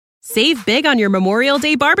Save big on your Memorial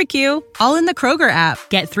Day barbecue, all in the Kroger app.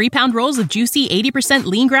 Get 3-pound rolls of juicy 80%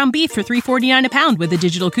 lean ground beef for $3.49 a pound with a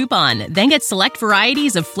digital coupon. Then get select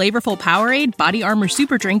varieties of flavorful Powerade, Body Armor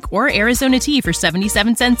Super Drink, or Arizona tea for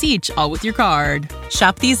 77 cents each, all with your card.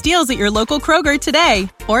 Shop these deals at your local Kroger today,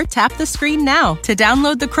 or tap the screen now to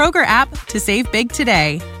download the Kroger app to save big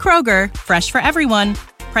today. Kroger, fresh for everyone.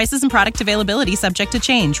 Prices and product availability subject to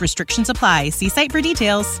change. Restrictions apply. See site for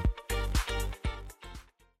details.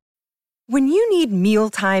 When you need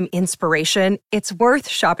mealtime inspiration, it's worth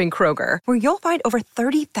shopping Kroger, where you'll find over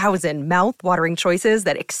 30,000 mouth-watering choices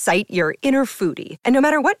that excite your inner foodie. And no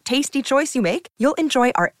matter what tasty choice you make, you'll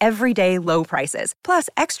enjoy our everyday low prices, plus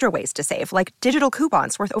extra ways to save, like digital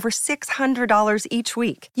coupons worth over $600 each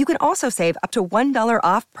week. You can also save up to $1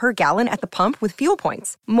 off per gallon at the pump with fuel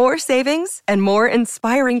points. More savings and more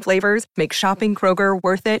inspiring flavors make shopping Kroger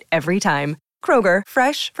worth it every time. Kroger,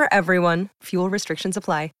 fresh for everyone. Fuel restrictions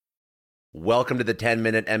apply. Welcome to the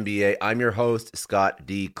 10-Minute MBA. I'm your host, Scott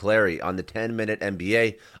D. Clary. On the 10-Minute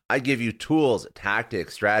MBA, I give you tools,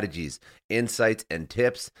 tactics, strategies, insights, and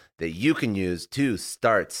tips that you can use to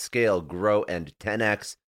start, scale, grow, and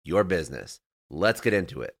 10x your business. Let's get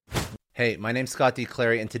into it. Hey, my name's Scott D.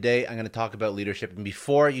 Clary, and today I'm going to talk about leadership. And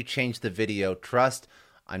before you change the video, trust,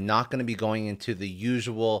 I'm not going to be going into the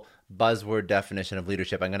usual buzzword definition of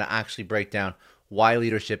leadership. I'm going to actually break down why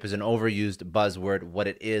leadership is an overused buzzword, what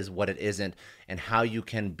it is, what it isn't, and how you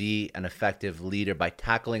can be an effective leader by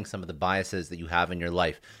tackling some of the biases that you have in your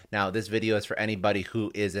life. Now, this video is for anybody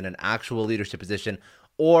who is in an actual leadership position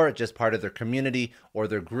or just part of their community or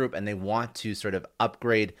their group, and they want to sort of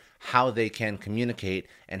upgrade how they can communicate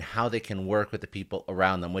and how they can work with the people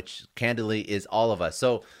around them, which candidly is all of us.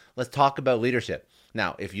 So let's talk about leadership.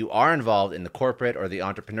 Now, if you are involved in the corporate or the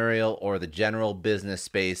entrepreneurial or the general business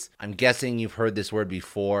space, I'm guessing you've heard this word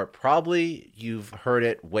before. Probably you've heard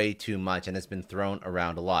it way too much and it's been thrown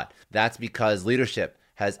around a lot. That's because leadership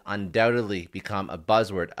has undoubtedly become a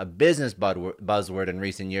buzzword, a business buzzword in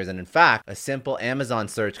recent years. And in fact, a simple Amazon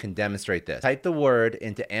search can demonstrate this. Type the word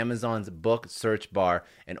into Amazon's book search bar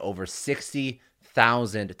and over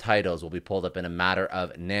 60,000 titles will be pulled up in a matter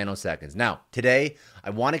of nanoseconds. Now, today, I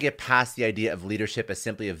want to get past the idea of leadership as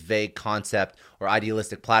simply a vague concept or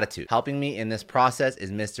idealistic platitude. Helping me in this process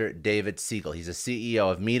is Mr. David Siegel. He's a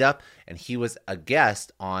CEO of Meetup, and he was a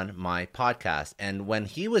guest on my podcast. And when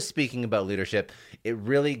he was speaking about leadership, it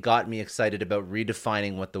really got me excited about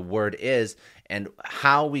redefining what the word is and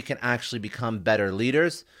how we can actually become better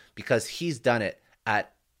leaders, because he's done it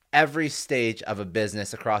at every stage of a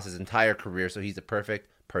business across his entire career. So he's a perfect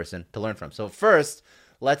person to learn from. So first,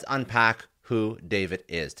 let's unpack who David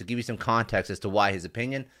is to give you some context as to why his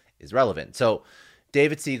opinion is relevant. So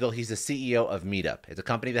David Siegel, he's the CEO of Meetup. It's a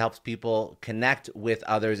company that helps people connect with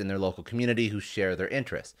others in their local community who share their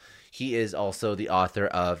interests. He is also the author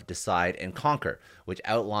of Decide and Conquer, which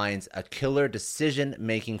outlines a killer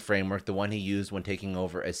decision-making framework, the one he used when taking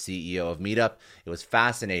over as CEO of Meetup. It was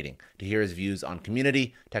fascinating to hear his views on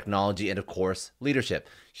community, technology, and of course, leadership.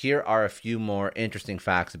 Here are a few more interesting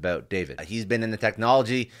facts about David. He's been in the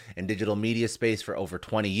technology and digital media space for over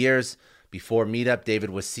 20 years. Before Meetup, David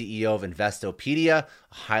was CEO of Investopedia,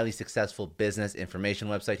 a highly successful business information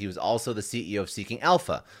website. He was also the CEO of Seeking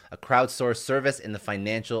Alpha, a crowdsourced service in the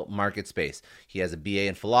financial market space. He has a BA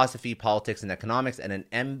in philosophy, politics, and economics, and an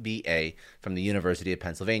MBA from the University of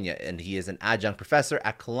Pennsylvania. And he is an adjunct professor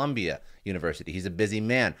at Columbia University. He's a busy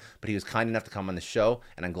man, but he was kind enough to come on the show,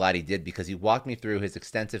 and I'm glad he did because he walked me through his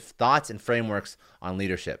extensive thoughts and frameworks on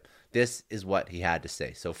leadership. This is what he had to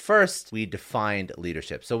say. So first, we defined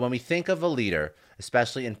leadership. So when we think of a leader,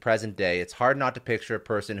 especially in present day, it's hard not to picture a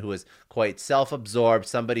person who is quite self-absorbed,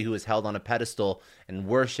 somebody who is held on a pedestal and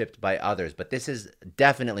worshipped by others. But this is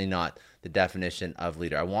definitely not the definition of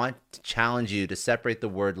leader. I want to challenge you to separate the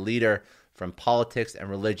word leader from politics and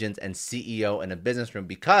religions and CEO in a business room,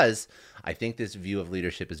 because I think this view of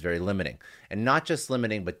leadership is very limiting, and not just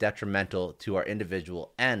limiting, but detrimental to our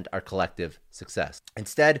individual and our collective success.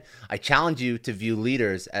 Instead, I challenge you to view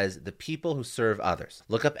leaders as the people who serve others.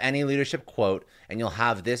 Look up any leadership quote and you'll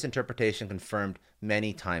have this interpretation confirmed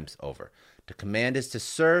many times over. To command is to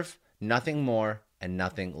serve, nothing more and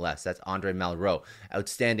nothing less. That's Andre Malraux.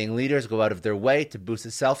 Outstanding leaders go out of their way to boost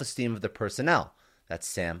the self-esteem of the personnel. That's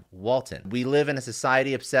Sam Walton. We live in a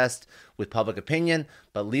society obsessed with public opinion,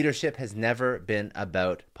 but leadership has never been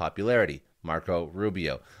about popularity. Marco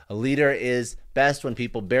Rubio. A leader is best when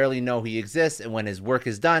people barely know he exists, and when his work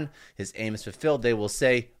is done, his aim is fulfilled, they will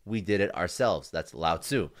say, "We did it ourselves." That's Lao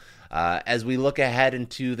Tzu. As we look ahead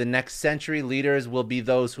into the next century, leaders will be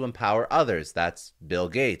those who empower others. That's Bill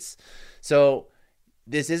Gates. So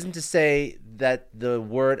this isn't to say that the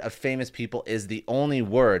word of famous people is the only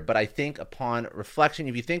word, but I think upon reflection,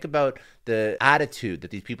 if you think about the attitude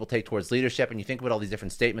that these people take towards leadership and you think about all these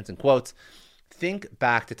different statements and quotes, think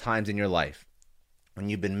back to times in your life when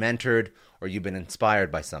you've been mentored or you've been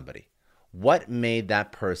inspired by somebody. What made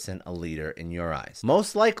that person a leader in your eyes?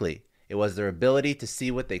 Most likely, it was their ability to see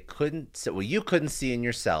what you couldn't see in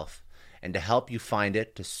yourself and to help you find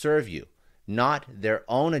it to serve you, not their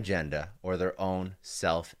own agenda or their own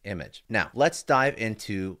self-image. Now, let's dive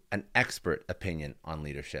into an expert opinion on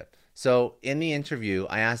leadership. So in the interview,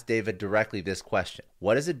 I asked David directly this question: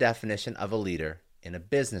 what is the definition of a leader in a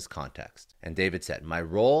business context? And David said, my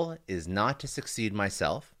role is not to succeed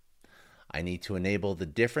myself. I need to enable the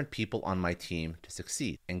different people on my team to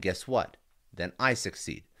succeed. And guess what? Then I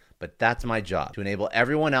succeed. But that's my job, to enable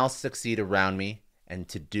everyone else to succeed around me and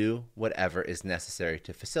to do whatever is necessary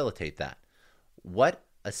to facilitate that. What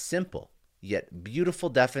a simple yet beautiful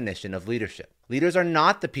definition of leadership. Leaders are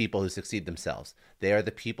not the people who succeed themselves. They are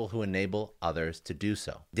the people who enable others to do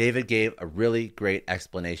so. David gave a really great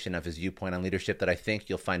explanation of his viewpoint on leadership that I think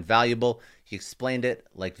you'll find valuable. He explained it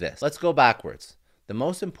like this. Let's go backwards. The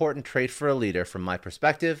most important trait for a leader, from my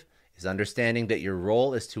perspective, is understanding that your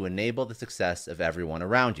role is to enable the success of everyone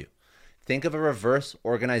around you. Think of a reverse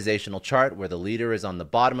organizational chart where the leader is on the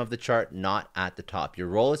bottom of the chart, not at the top. Your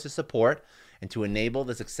role is to support and to enable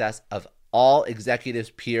the success of all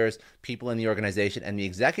executives, peers, people in the organization, and the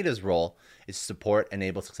executive's role is to support,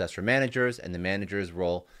 enable success for managers, and the manager's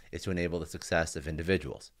role is to enable the success of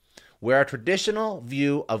individuals. Where a traditional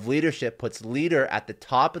view of leadership puts leader at the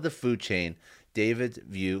top of the food chain, David's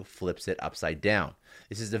view flips it upside down.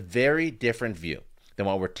 This is a very different view than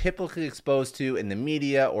what we're typically exposed to in the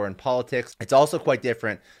media or in politics. It's also quite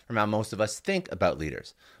different from how most of us think about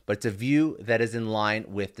leaders, but it's a view that is in line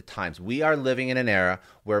with the times. We are living in an era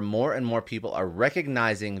where more and more people are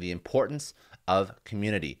recognizing the importance of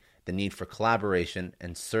community, the need for collaboration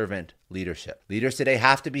and servant leadership. Leaders today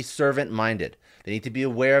have to be servant-minded. They need to be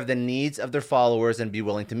aware of the needs of their followers and be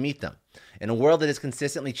willing to meet them. In a world that is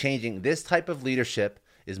consistently changing, this type of leadership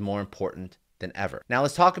is more important than ever. Now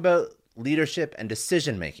let's talk about leadership and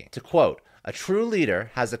decision-making. To quote, a true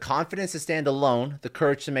leader has the confidence to stand alone, the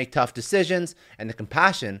courage to make tough decisions, and the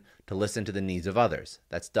compassion to listen to the needs of others.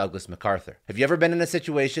 That's Douglas MacArthur. Have you ever been in a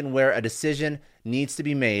situation where a decision needs to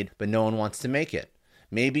be made, but no one wants to make it?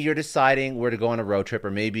 Maybe you're deciding where to go on a road trip,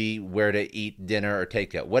 or maybe where to eat dinner or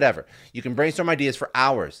takeout, whatever. You can brainstorm ideas for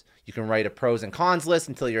hours. You can write a pros and cons list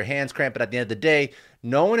until your hands cramp, but at the end of the day,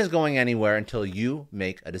 no one is going anywhere until you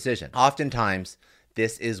make a decision. Oftentimes,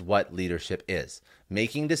 this is what leadership is: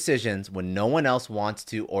 making decisions when no one else wants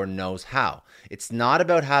to or knows how. It's not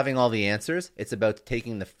about having all the answers. It's about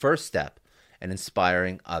taking the first step and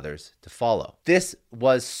inspiring others to follow. This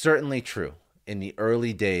was certainly true in the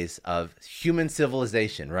early days of human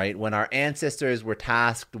civilization, right? When our ancestors were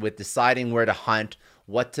tasked with deciding where to hunt,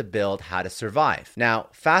 what to build, how to survive. Now,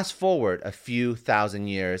 fast forward a few thousand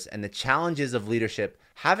years, and the challenges of leadership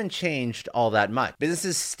haven't changed all that much.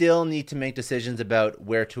 Businesses still need to make decisions about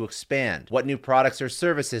where to expand, what new products or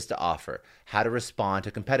services to offer, how to respond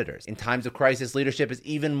to competitors. In times of crisis, leadership is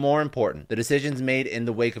even more important. The decisions made in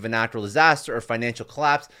the wake of a natural disaster or financial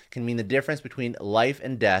collapse can mean the difference between life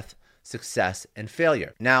and death, success and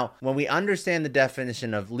failure. Now, when we understand the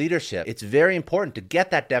definition of leadership, it's very important to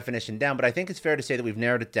get that definition down, but I think it's fair to say that we've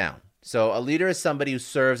narrowed it down. So a leader is somebody who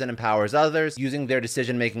serves and empowers others using their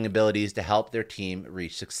decision-making abilities to help their team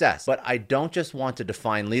reach success. But I don't just want to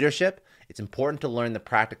define leadership. It's important to learn the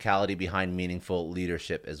practicality behind meaningful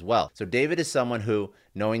leadership as well. So David is someone who,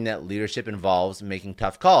 knowing that leadership involves making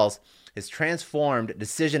tough calls, has transformed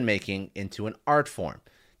decision-making into an art form.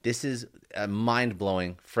 This is a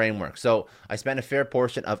mind-blowing framework. So I spent a fair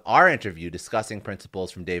portion of our interview discussing principles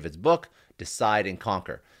from David's book, Decide and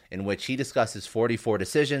Conquer, in which he discusses 44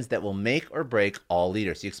 decisions that will make or break all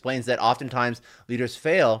leaders. He explains that oftentimes leaders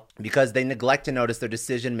fail because they neglect to notice their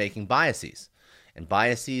decision-making biases, and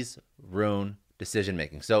biases ruin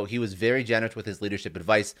decision-making. So he was very generous with his leadership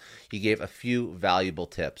advice. He gave a few valuable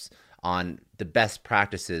tips on the best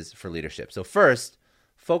practices for leadership. So first,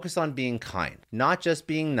 focus on being kind, not just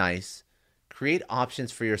being nice. Create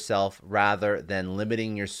options for yourself rather than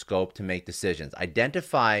limiting your scope to make decisions.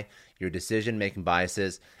 Identify your decision-making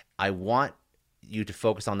biases. I want you to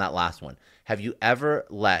focus on that last one. Have you ever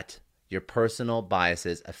let your personal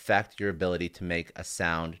biases affect your ability to make a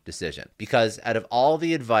sound decision? Because out of all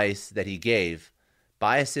the advice that he gave,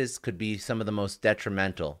 biases could be some of the most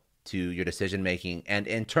detrimental to your decision-making and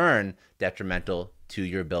in turn detrimental to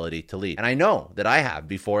your ability to lead. And I know that I have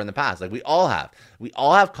before in the past, like we all have. We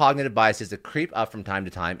all have cognitive biases that creep up from time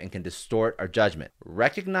to time and can distort our judgment.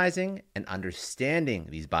 Recognizing and understanding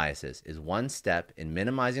these biases is one step in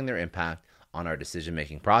minimizing their impact on our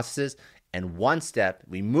decision-making processes, and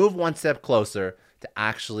we move one step closer to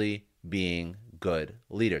actually being good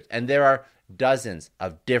leaders. And there are dozens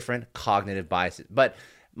of different cognitive biases. But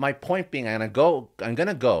my point being, I'm going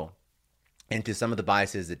to go into some of the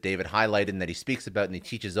biases that David highlighted and that he speaks about and he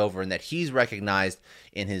teaches over and that he's recognized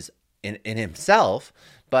in himself.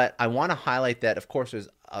 But I want to highlight that, of course, there's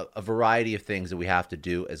a variety of things that we have to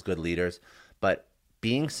do as good leaders, but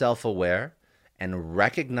being self-aware and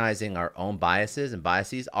recognizing our own biases and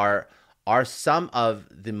biases are some of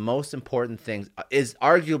the most important things, is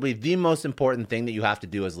arguably the most important thing that you have to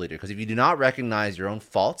do as a leader. Because if you do not recognize your own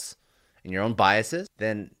faults and your own biases,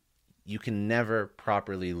 then you can never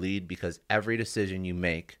properly lead, because every decision you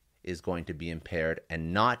make is going to be impaired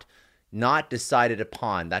and not decided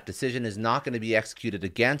upon. That decision is not going to be executed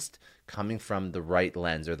against coming from the right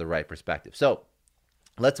lens or the right perspective. So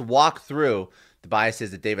let's walk through the biases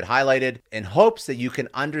that David highlighted in hopes that you can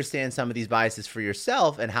understand some of these biases for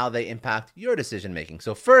yourself and how they impact your decision making.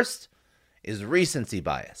 So first is recency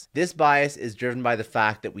bias. This bias is driven by the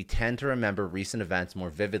fact that we tend to remember recent events more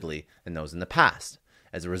vividly than those in the past.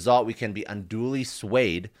 As a result, we can be unduly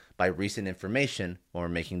swayed by recent information when we're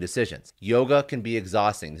making decisions. Yoga can be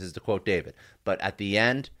exhausting. This is to quote David. But at the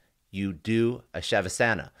end, you do a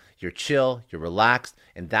shavasana. You're chill, you're relaxed,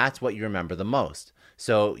 and that's what you remember the most.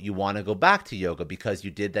 So you want to go back to yoga because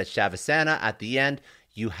you did that shavasana. At the end,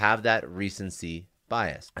 you have that recency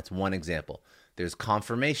bias. That's one example. There's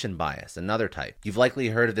confirmation bias, another type. You've likely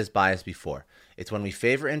heard of this bias before. It's when we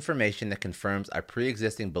favor information that confirms our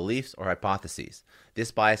pre-existing beliefs or hypotheses. This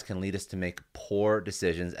bias can lead us to make poor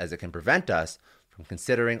decisions, as it can prevent us from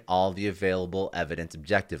considering all the available evidence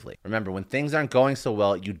objectively. Remember, when things aren't going so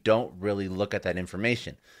well, you don't really look at that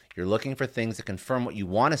information. You're looking for things that confirm what you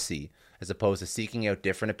want to see, as opposed to seeking out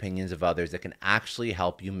different opinions of others that can actually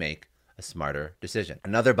help you make a smarter decision.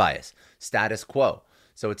 Another bias, status quo.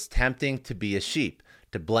 So it's tempting to be a sheep,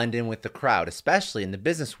 to blend in with the crowd, especially in the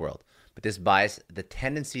business world. But this bias, the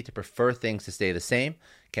tendency to prefer things to stay the same,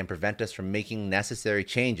 can prevent us from making necessary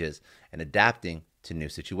changes and adapting to new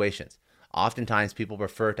situations. Oftentimes, people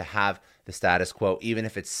prefer to have the status quo, even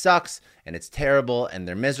if it sucks and it's terrible and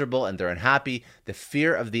they're miserable and they're unhappy. The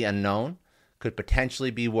fear of the unknown could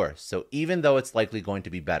potentially be worse. So even though it's likely going to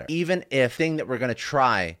be better, even if the thing that we're going to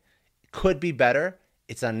try could be better,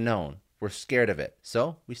 it's unknown. We're scared of it,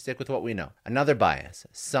 so we stick with what we know. Another bias,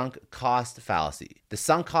 sunk cost fallacy. The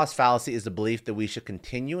sunk cost fallacy is the belief that we should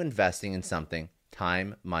continue investing in something,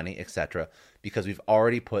 time, money, etc., because we've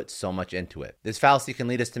already put so much into it. This fallacy can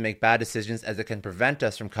lead us to make bad decisions, as it can prevent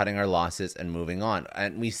us from cutting our losses and moving on.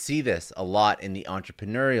 And we see this a lot in the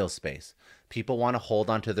entrepreneurial space. People want to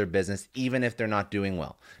hold on to their business even if they're not doing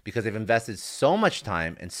well, because they've invested so much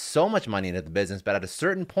time and so much money into the business, but at a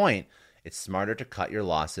certain point, it's smarter to cut your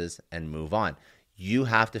losses and move on. You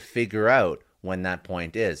have to figure out when that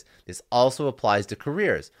point is. This also applies to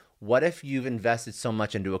careers. What if you've invested so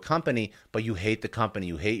much into a company, but you hate the company,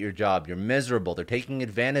 you hate your job, you're miserable, they're taking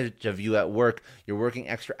advantage of you at work, you're working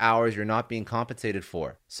extra hours you're not being compensated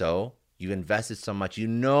for. So you've invested so much, you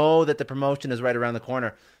know that the promotion is right around the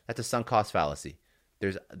corner. That's a sunk cost fallacy.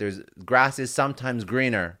 There's grass is sometimes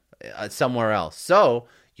greener somewhere else. So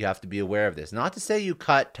you have to be aware of this. Not to say you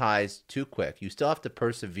cut ties too quick. You still have to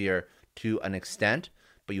persevere to an extent,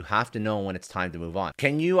 but you have to know when it's time to move on.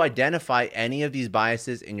 Can you identify any of these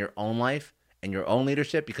biases in your own life and your own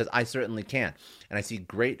leadership? Because I certainly can. And I see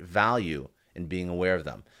great value in being aware of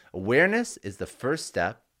them. Awareness is the first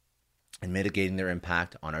step in mitigating their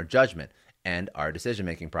impact on our judgment and our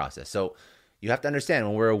decision-making process. So you have to understand,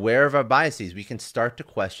 when we're aware of our biases, we can start to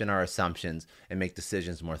question our assumptions and make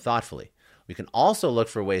decisions more thoughtfully. We can also look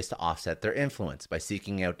for ways to offset their influence by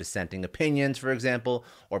seeking out dissenting opinions, for example,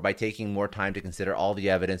 or by taking more time to consider all the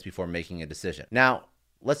evidence before making a decision. Now,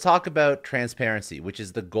 let's talk about transparency, which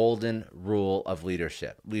is the golden rule of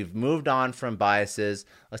leadership. We've moved on from biases.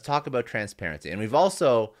 Let's talk about transparency. And we've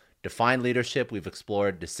also defined leadership. We've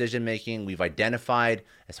explored decision-making. We've identified,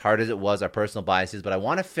 as hard as it was, our personal biases. But I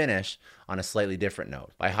want to finish on a slightly different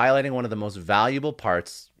note by highlighting one of the most valuable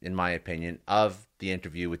parts, in my opinion, of the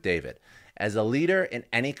interview with David. As a leader in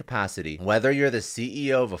any capacity, whether you're the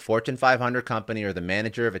CEO of a Fortune 500 company or the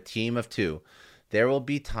manager of a team of 2, there will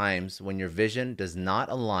be times when your vision does not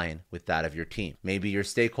align with that of your team. Maybe your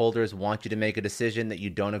stakeholders want you to make a decision that you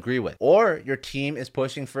don't agree with, or your team is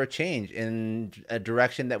pushing for a change in a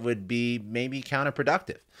direction that would be maybe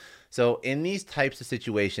counterproductive. So in these types of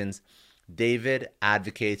situations, David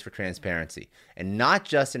advocates for transparency, and not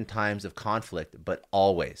just in times of conflict, but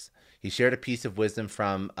always. He shared a piece of wisdom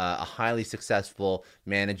from a highly successful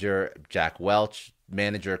manager, Jack Welch,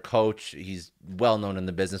 manager, coach. He's well known in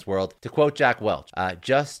the business world. To quote Jack Welch,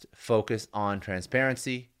 just focus on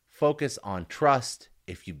transparency, focus on trust.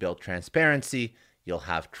 If you build transparency, you'll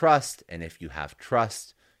have trust. And if you have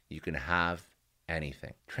trust, you can have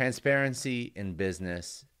anything. Transparency in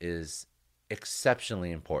business is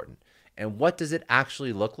exceptionally important. And what does it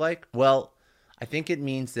actually look like? Well, I think it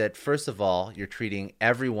means that, first of all, you're treating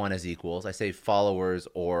everyone as equals. I say followers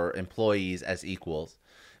or employees as equals.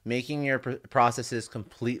 Making your processes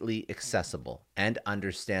completely accessible and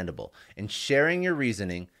understandable, and sharing your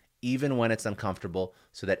reasoning even when it's uncomfortable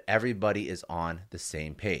so that everybody is on the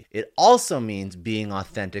same page. It also means being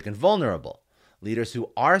authentic and vulnerable. Leaders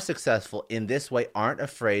who are successful in this way aren't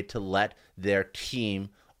afraid to let their team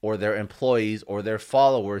or their employees or their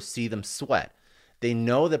followers see them sweat. They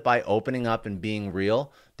know that by opening up and being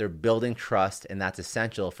real, they're building trust, and that's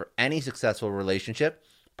essential for any successful relationship,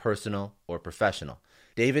 personal or professional.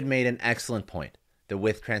 David made an excellent point that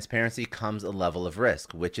with transparency comes a level of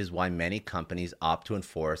risk, which is why many companies opt to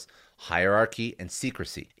enforce hierarchy and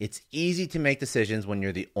secrecy. It's easy to make decisions when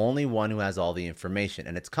you're the only one who has all the information,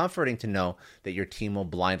 and it's comforting to know that your team will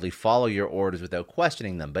blindly follow your orders without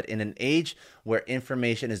questioning them. But in an age where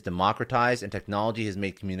information is democratized and technology has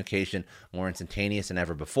made communication more instantaneous than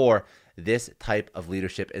ever before, this type of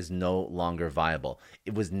leadership is no longer viable.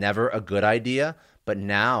 It was never a good idea, but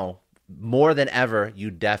now, more than ever,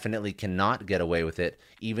 you definitely cannot get away with it.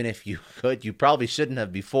 Even if you could, you probably shouldn't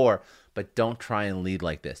have before, but don't try and lead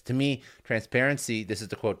like this. To me, transparency, this is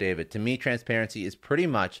to quote David, to me, transparency is pretty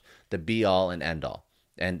much the be all and end all.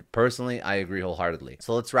 And personally, I agree wholeheartedly.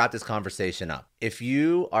 So let's wrap this conversation up. If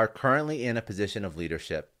you are currently in a position of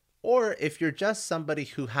leadership, or if you're just somebody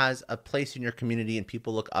who has a place in your community and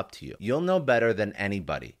people look up to you, you'll know better than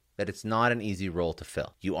anybody that it's not an easy role to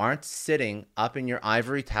fill. You aren't sitting up in your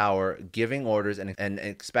ivory tower giving orders and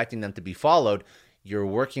expecting them to be followed. You're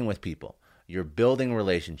working with people. You're building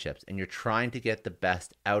relationships, and you're trying to get the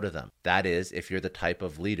best out of them. That is, if you're the type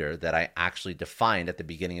of leader that I actually defined at the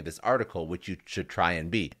beginning of this article, which you should try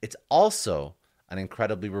and be. It's also an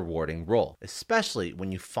incredibly rewarding role, especially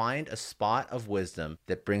when you find a spot of wisdom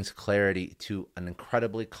that brings clarity to an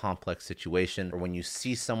incredibly complex situation, or when you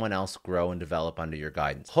see someone else grow and develop under your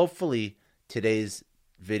guidance. Hopefully, today's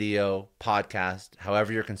video, podcast,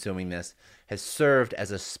 however you're consuming this, has served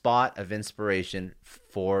as a spot of inspiration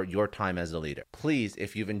for your time as a leader. Please,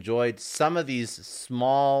 if you've enjoyed some of these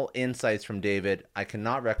small insights from David, I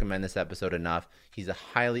cannot recommend this episode enough. He's a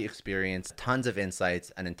highly experienced, tons of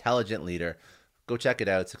insights, an intelligent leader. Go check it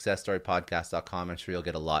out, successstorypodcast.com. I'm sure you'll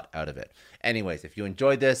get a lot out of it. Anyways, if you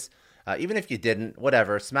enjoyed this, even if you didn't,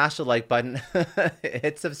 whatever, smash the like button,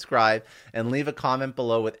 hit subscribe, and leave a comment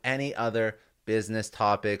below with any other business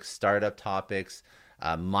topics, startup topics,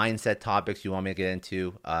 mindset topics you want me to get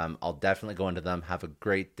into. I'll definitely go into them. Have a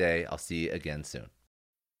great day. I'll see you again soon.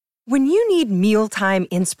 When you need mealtime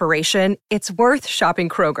inspiration, it's worth shopping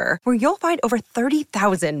Kroger, where you'll find over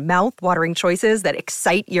 30,000 mouth-watering choices that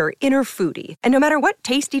excite your inner foodie. And no matter what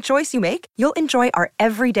tasty choice you make, you'll enjoy our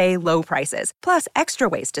everyday low prices, plus extra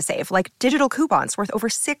ways to save, like digital coupons worth over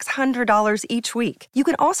 $600 each week. You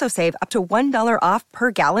can also save up to $1 off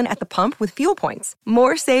per gallon at the pump with fuel points.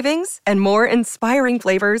 More savings and more inspiring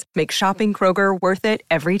flavors make shopping Kroger worth it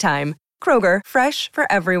every time. Kroger, fresh for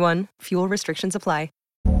everyone. Fuel restrictions apply.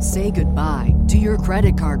 Say goodbye to your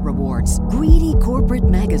credit card rewards. Greedy corporate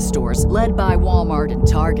mega stores, led by Walmart and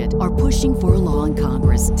Target, are pushing for a law in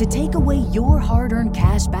Congress to take away your hard-earned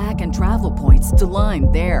cash back and travel points to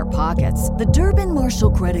line their pockets. The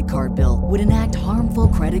Durbin-Marshall credit card bill would enact harmful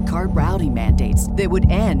credit card routing mandates that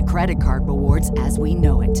would end credit card rewards as we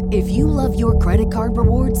know it. If you love your credit card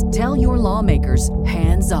rewards, tell your lawmakers,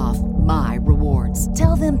 hands off my rewards.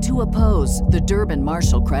 Tell them to oppose the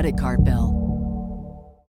Durbin-Marshall credit card bill.